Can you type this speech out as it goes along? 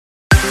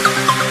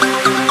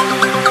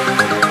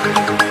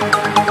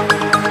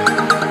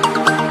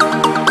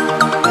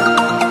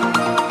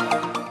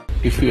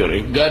if you're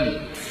a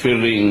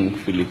God-fearing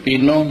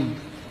Filipino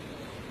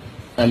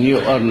and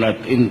you are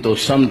not into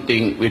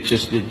something which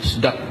is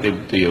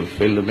destructive to your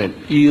fellow men,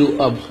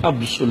 you have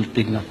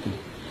absolutely nothing.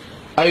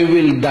 I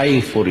will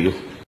die for you.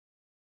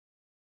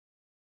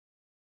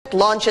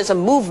 Launches a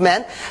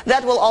movement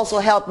that will also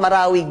help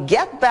Marawi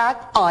get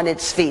back on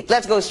its feet.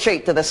 Let's go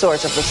straight to the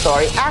source of the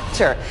story.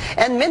 Actor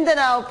and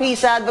Mindanao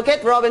peace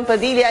advocate Robin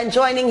Padilla, and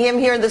joining him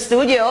here in the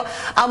studio,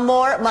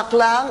 Amor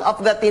Maclang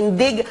of the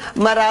Tindig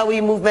Marawi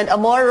movement.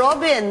 Amor,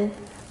 Robin,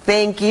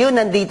 thank you.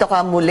 Nandito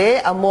ka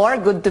muli. Amor,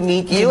 good to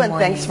meet you, and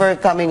thanks for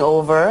coming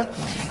over.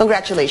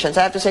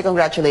 Congratulations. I have to say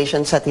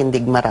congratulations sa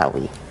Tindig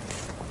Marawi.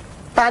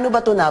 Paano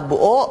ba ito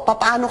nabuo?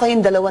 Paano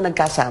kayong dalawa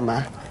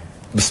nagkasama?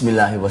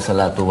 Bismillahi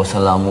wassalatu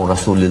wassalamu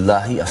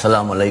rasulillahi.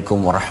 Assalamualaikum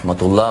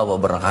warahmatullahi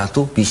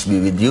wabarakatuh. Peace be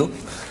with you.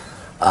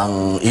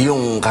 Ang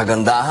iyong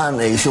kagandahan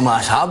ay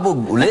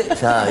sumasabog uli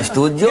sa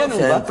studio.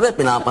 Siyempre,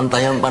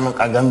 pinapantayan pa ng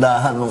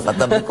kagandahan ng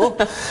katabi ko.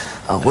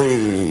 Ako'y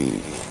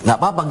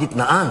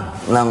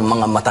napapagitnaan ng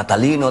mga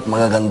matatalino at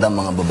magagandang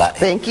mga babae.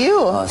 Thank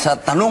you. Sa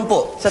tanong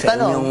po, sa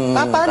tanong,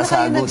 paano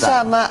kayo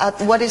nagsama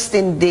at what is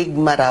Tindig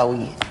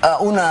Marawi?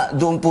 Una,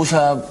 doon po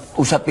sa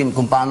usapin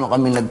kung paano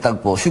kami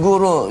nagtagpo,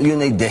 siguro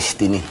yun ay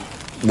destiny.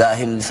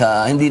 Dahil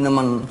sa, hindi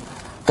naman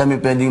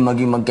kami pwedeng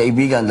maging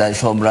magkaibigan dahil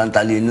sobrang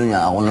talino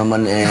niya. Ako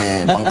naman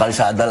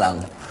pangkalsada lang.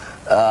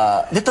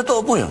 Di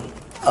totoo po yun.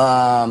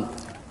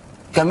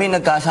 Kami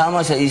nagkasama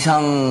sa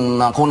isang,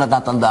 kung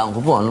natatandaan ko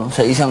po,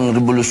 sa isang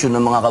revolusyon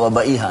ng mga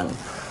kababaihan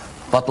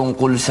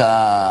patungkol sa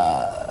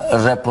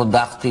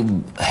reproductive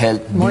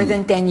health. More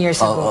than 10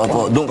 years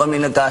ago. Doon kami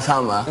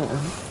nagkasama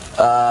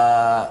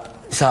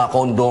sa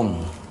kondom.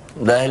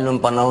 Dahil nung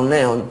panahon na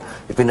yun,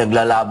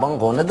 ipinaglalaban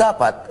ko na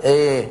dapat,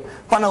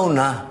 panahon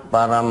na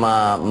para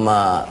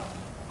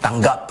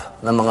matanggap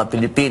ng mga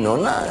Pilipino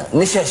na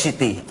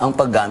necessity ang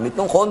paggamit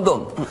ng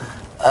kondom.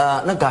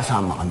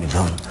 Nagkasama kami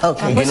doon.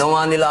 Okay.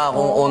 Ginawa nila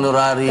akong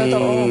honorary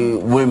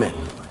women.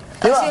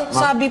 Kasi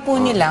sabi po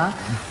nila,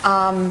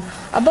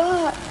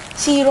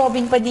 si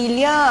Robin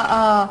Padilla,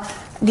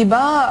 di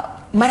ba,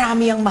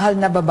 marami ang mahal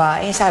na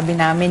babae. Sabi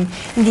namin,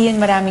 hindi yan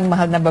maraming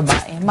mahal na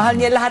babae. Mahal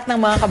niya lahat ng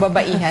mga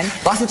kababaihan.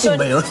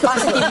 Positive ba yun?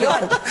 Positive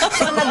yun.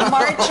 So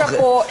nag-marcha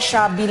po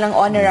siya bilang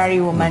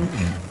honorary woman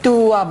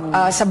to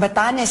sa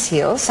Batanes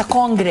Hills, sa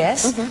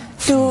Congress,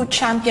 to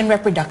champion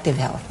reproductive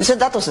health. So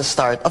that was the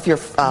start of your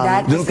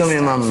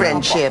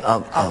friendship.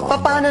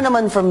 Paano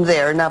naman from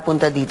there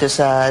napunta dito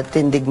sa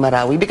Tindig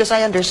Marawi? Because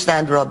I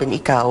understand, Robin,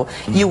 ikaw,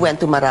 you went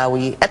to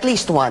Marawi at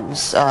least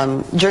once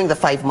during the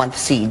 5-month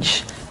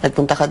siege.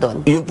 Nagpunta ka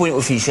doon? Yun po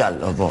yung official.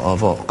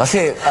 Opo.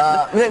 Kasi,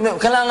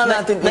 kailangan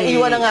natin...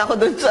 Naiwan na nga ako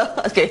doon sa...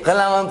 Okay.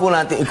 Kailangan po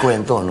natin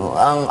ikwento, no?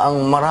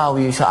 Ang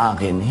Marawi sa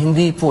akin,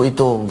 hindi po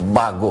ito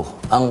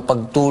bago. Ang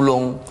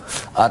pagtulong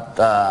at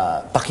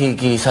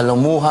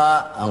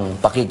pakikisalamuha, ang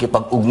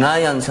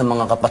pakikipag-ugnayan sa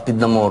mga kapatid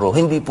na Moro,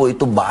 hindi po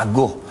ito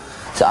bago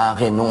sa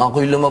akin. Nung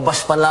ako'y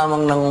lumabas pa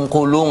lamang ng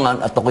kulungan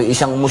at ako'y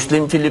isang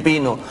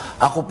Muslim-Filipino,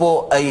 ako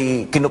po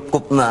ay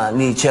kinupkup na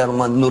ni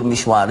Chairman Nur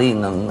Miswari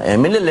ng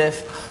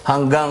MNLF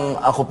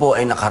hanggang ako po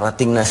ay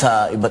nakarating na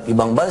sa iba't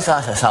ibang bansa,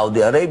 sa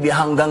Saudi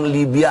Arabia hanggang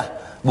Libya.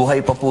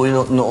 Buhay pa po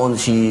noon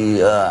si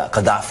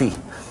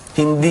Gaddafi.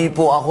 Hindi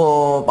po ako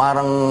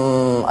parang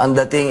ang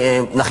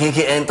dating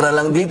nakiki-entra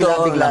lang dito,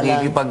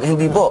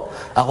 hindi po.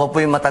 Ako po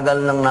yung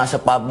matagal nang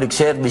nasa public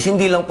service.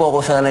 Hindi lang po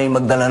ako sanay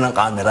magdala ng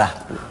camera.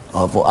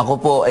 Opo, ako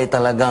po ay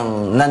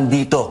talagang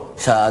nandito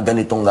sa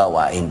ganitong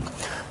gawain.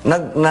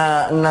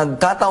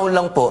 Nagkataon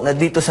lang po na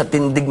dito sa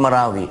Tindig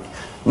Marawi,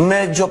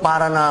 medyo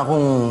para na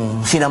akong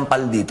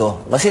sinampal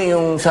dito. Kasi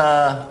yung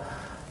sa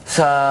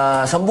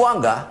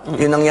Zamboanga,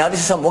 yung nangyari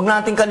sa Zamboanga, huwag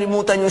natin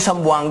kalimutan yung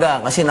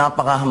Zamboanga kasi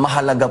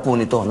napakamahalaga po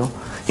nito. No?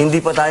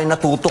 Hindi pa tayo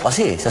natuto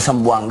kasi sa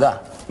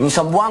Zamboanga. Yung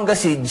Zamboanga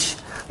siege,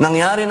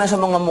 nangyari na sa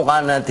mga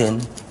mukha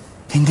natin,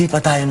 hindi pa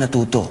tayo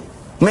natuto.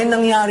 May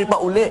nangyari pa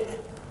uli.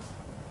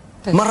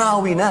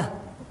 Marawi na.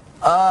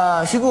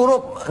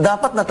 Siguro,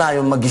 dapat na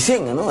tayo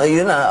magising. Ano?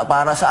 Ayun na,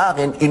 para sa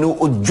akin,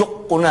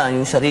 inuudyok ko na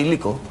yung sarili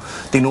ko.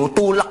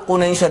 Tinutulak ko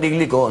na yung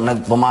sarili ko.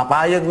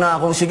 Nagpumapayag na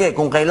akong, sige,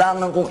 kung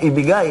kailangan kong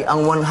ibigay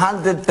ang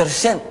 100%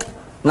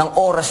 ng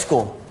oras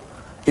ko,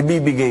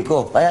 ibibigay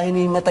ko. Kaya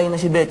hinimatay na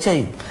si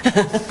Betchay.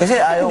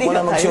 Kasi ayaw ko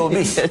na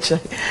mag-showbiz.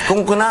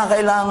 Kung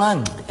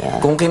kinakailangan,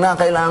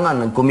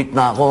 nag-commit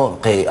na ako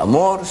kay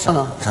Amor,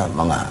 sa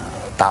mga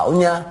tao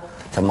niya,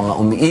 sa mga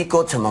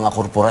umiikot, sa mga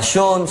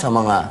korporasyon, sa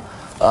mga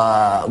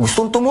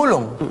gustong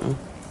tumulong.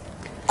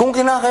 Kung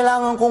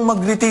kinakailangan kong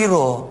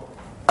magretiro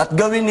at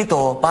gawin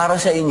ito para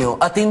sa inyo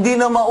at hindi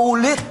na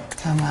maulit.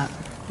 Tama.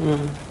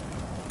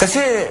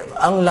 Kasi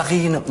ang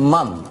laki,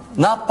 ma'am,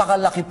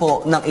 napakalaki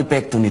po ng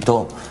epekto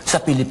nito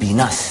sa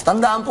Pilipinas.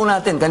 Tandaan po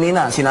natin,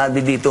 kanina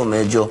sinabi dito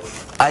medyo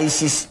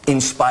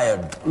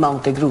ISIS-inspired.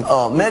 Mountain Group.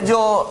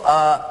 Medyo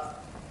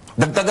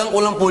dagdagan ko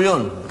lang po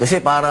yun. Kasi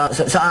para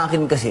sa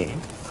akin kasi,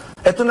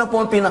 ito na po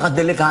ang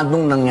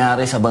pinakadelikadong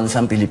nangyari sa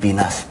bansang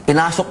Pilipinas.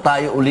 Pinasok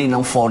tayo uli ng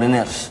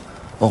foreigners.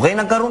 Okay,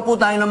 nagkaroon po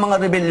tayo ng mga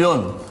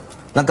rebellion.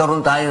 Nagkaroon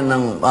tayo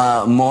ng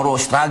Moro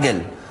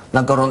struggle.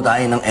 Nagkaroon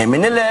tayo ng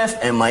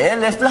MNLF,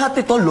 MILF, lahat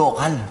ito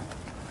local.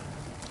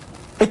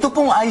 Ito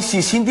pong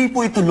ISIS, hindi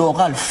po ito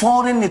local.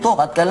 Foreign ito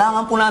at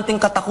kailangan po nating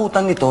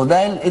katakutan nito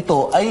dahil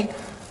ito ay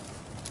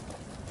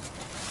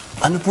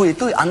ano po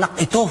ito, anak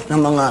ito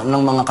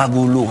ng mga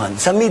kaguluhan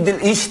sa Middle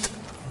East.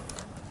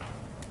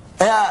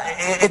 Kaya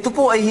ito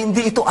po ay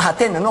hindi ito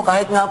atin, ano?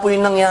 Kahit nga po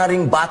yung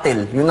nangyaring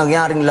battle, yung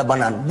nangyaring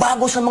labanan,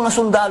 bago sa mga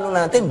sundalo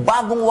natin,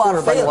 bagong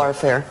warfare. Urban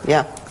warfare,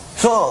 yeah.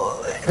 So,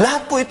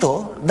 lahat po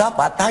ito,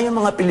 dapat tayo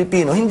mga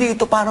Pilipino, hindi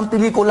ito parang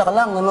pelikula ka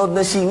lang, nanood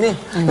na sine.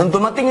 Nung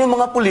dumating yung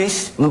mga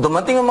pulis, nung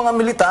dumating yung mga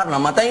militar,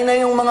 namatay na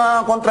yung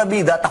mga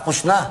kontrabida,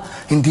 tapos na.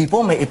 Hindi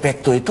po, may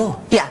epekto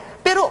ito. Yeah.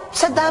 Pero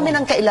sa dami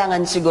ng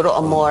kailangan siguro,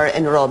 Amor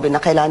and Robin, na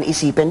kailangan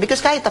isipin.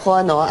 Because kahit ako,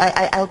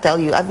 I'll tell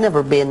you, I've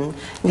never been,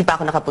 hindi pa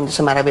ako nakapunta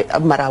sa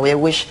Marawi. I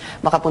wish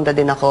makapunta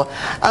din ako.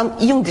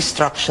 Yung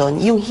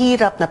destruction, yung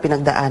hirap na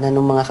pinagdaanan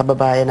ng mga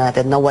kababayan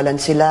natin, nawalan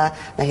sila,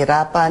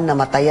 nahirapan,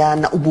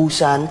 namatayan,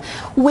 naubusan.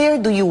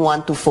 Where do you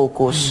want to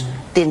focus,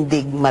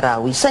 Tindig,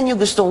 Marawi? Saan nyo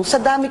gustong, sa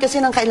dami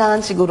kasi ng kailangan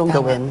sigurong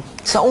gawin?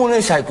 Sa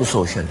una yung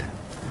psychosocial.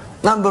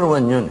 Number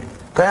one yun.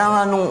 Kaya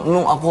nga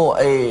nung ako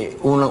ay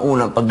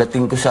unang-unang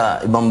pagdating ko sa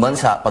ibang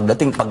bansa,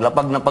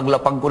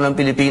 paglapag ko ng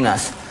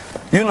Pilipinas,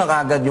 yun na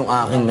kagad yung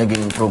aking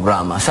naging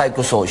programa,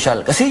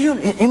 psychosocial. Kasi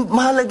yun,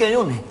 mahalaga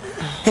yun eh.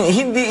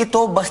 Hindi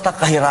ito basta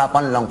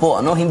kahirapan lang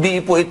po, ano? Hindi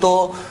po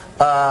ito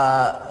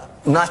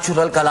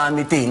natural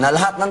calamity na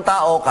lahat ng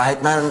tao,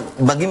 kahit na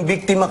maging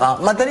biktima ka,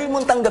 madali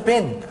mong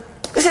tanggapin.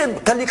 Kasi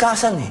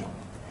kalikasan eh.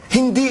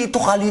 Hindi ito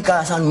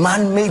kalikasan,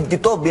 man-made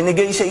ito,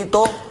 binigay sa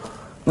ito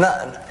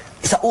na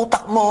sa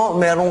utak mo,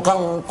 meron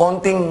kang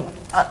konting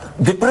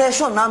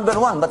depression, number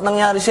one. Ba't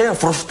nangyari sa'yo?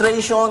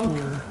 Frustration,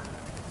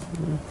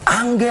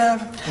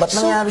 anger, ba't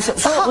nangyari sa'yo?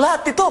 So,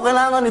 lahat ito,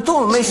 kailangan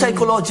ito. May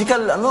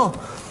psychological,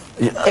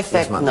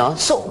 Effect, yes, no?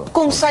 So,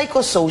 kung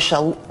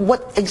psychosocial,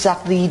 what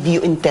exactly do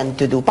you intend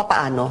to do?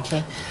 Papaano?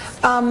 Okay.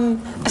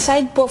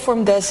 Aside po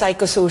from the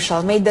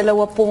psychosocial, may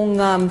dalawa pong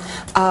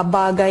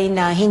bagay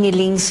na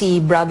hiniling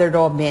si Brother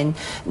Robin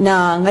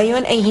na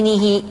ngayon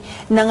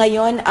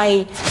ay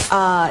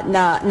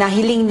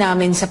nahiling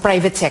namin sa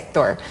private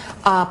sector.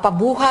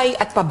 Pabuhay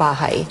at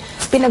pabahay.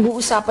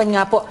 Pinag-uusapan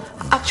nga po,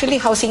 actually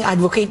housing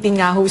advocate din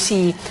nga ho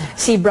si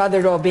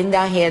Brother Robin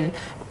dahil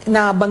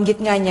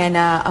nabanggit nga niya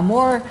na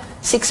more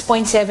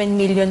 6.7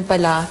 million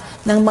pala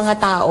ng mga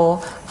tao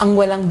ang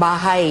walang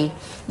bahay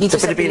dito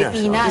sa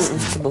Pilipinas.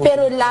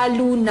 Pero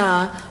lalo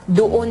na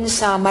doon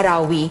sa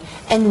Marawi.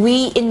 And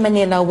we in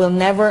Manila will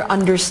never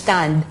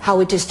understand how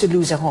it is to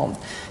lose a home.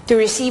 To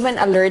receive an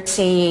alert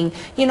saying,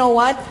 you know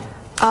what,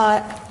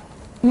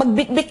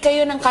 magbitbit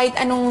kayo ng kahit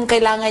anong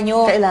kailangan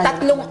nyo. 3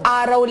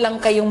 araw lang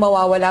kayong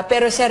mawawala.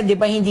 Pero sir, di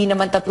ba hindi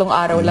naman 3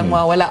 araw lang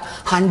mawawala?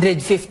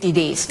 150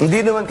 days.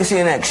 Hindi naman kasi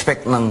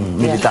na-expect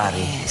ng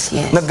military.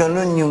 Yes. Na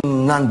ganun yung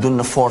nandun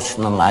na force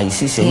ng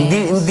ISIS. Eh.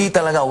 Hindi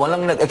talaga,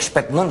 walang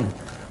nag-expect nun.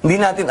 Hindi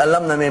natin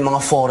alam na may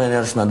mga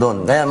foreigners na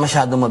doon. Kaya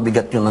masyado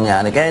mabigat yung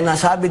nangyari. Kaya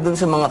nasabi doon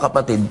sa mga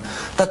kapatid,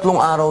 3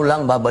 araw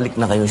lang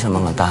babalik na kayo sa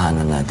mga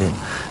tahanan natin.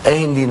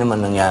 Eh hindi naman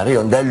nangyari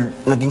yun. Dahil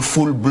naging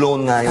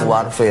full-blown nga yung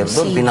warfare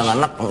doon.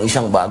 Pinanganak ang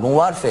isang bagong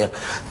warfare.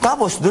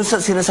 Tapos doon sa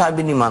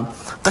sinasabi ni ma'am,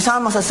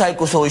 kasama sa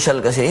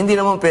psychosocial kasi, hindi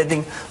naman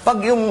pwedeng, pag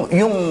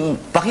yung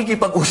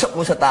pakikipag-usap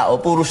mo sa tao,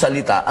 puro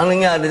salita, ang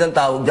nangyari ng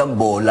tawag dyan,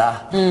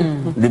 bola.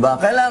 Diba?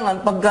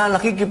 Kailangan, pagka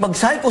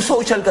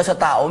nakikipag-psychosocial ka sa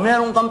tao,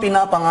 meron kang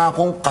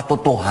pinapangakong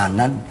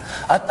katotohanan.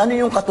 At ano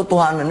yung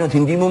katotohanan yun?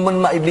 Hindi mo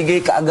man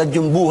maibigay kaagad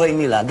yung buhay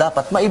nila.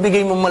 Dapat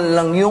maibigay mo man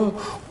lang yung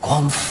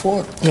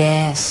comfort.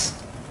 Yes.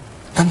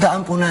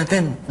 Tandaan po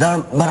natin,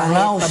 the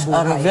Maranaos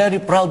are a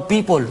very proud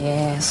people.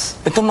 Yes.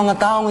 Itong mga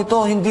taong ito,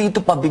 hindi ito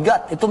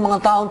pabigat. Itong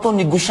mga taong ito,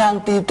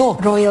 negosyante ito.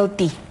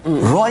 Royalty.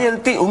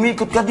 Royalty,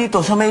 umikot ka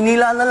dito. Sa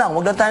Maynila na lang,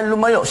 huwag na tayong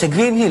lumayo. Sa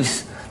Green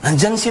Hills,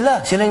 nandyan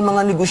sila. Sila yung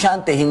mga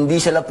negosyante. Hindi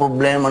sila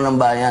problema ng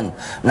bayan.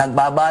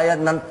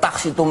 Nagbabayad ng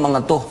tax itong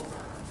mga to.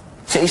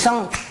 Sa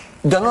isang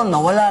ganon,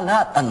 nawala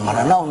lahat. Ang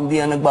Maranao, hindi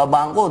yan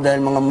nagbabangko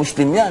dahil mga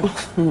Muslim yan.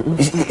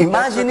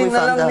 Imaginein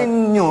na lang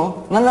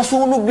ninyo na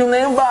nasunog yun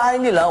na yung bahay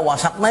nila,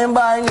 wasak na yung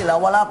bahay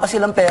nila, wala pa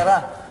silang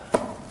pera.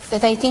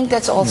 That I think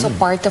that's also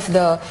part of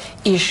the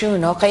issue,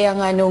 no? Kaya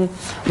nga nung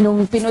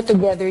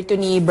pino-together to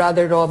ni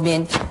Brother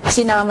Robin,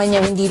 sinama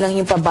niya hindi lang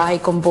yung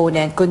pabahay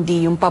component,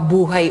 kundi yung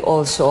pabuhay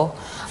also.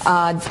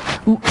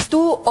 2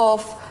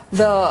 of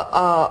the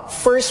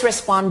first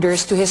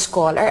responders to his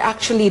call are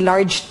actually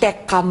large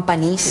tech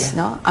companies,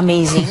 no?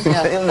 Amazing.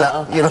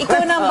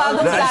 Ikaw na ang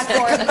bagong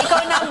platform.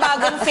 Ikaw na ang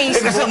bagong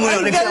Facebook.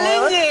 Ang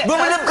galing eh.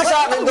 Bumilib ka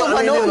sa akin doon.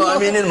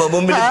 Aminin mo,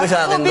 bumilib ka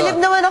sa akin doon. Bumilib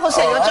naman ako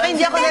sa'yo. Tsaka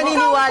hindi ako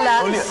naniniwala.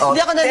 Hindi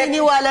ako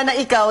naniniwala na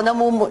ikaw na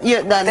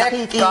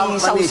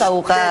nakikisaw-saw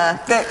ka.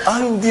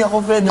 Hindi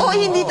ako pwede. Oo,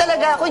 hindi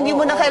talaga ako. Hindi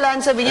mo na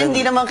kailangan sabihin.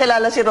 Hindi naman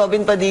kilala si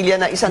Robin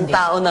Padilla na isang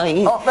tao na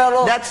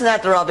that's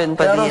not Robin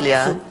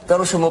Padilla.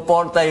 Pero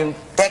sumuporta yung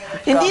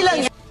tech hindi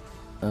lang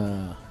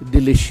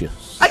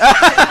delicious.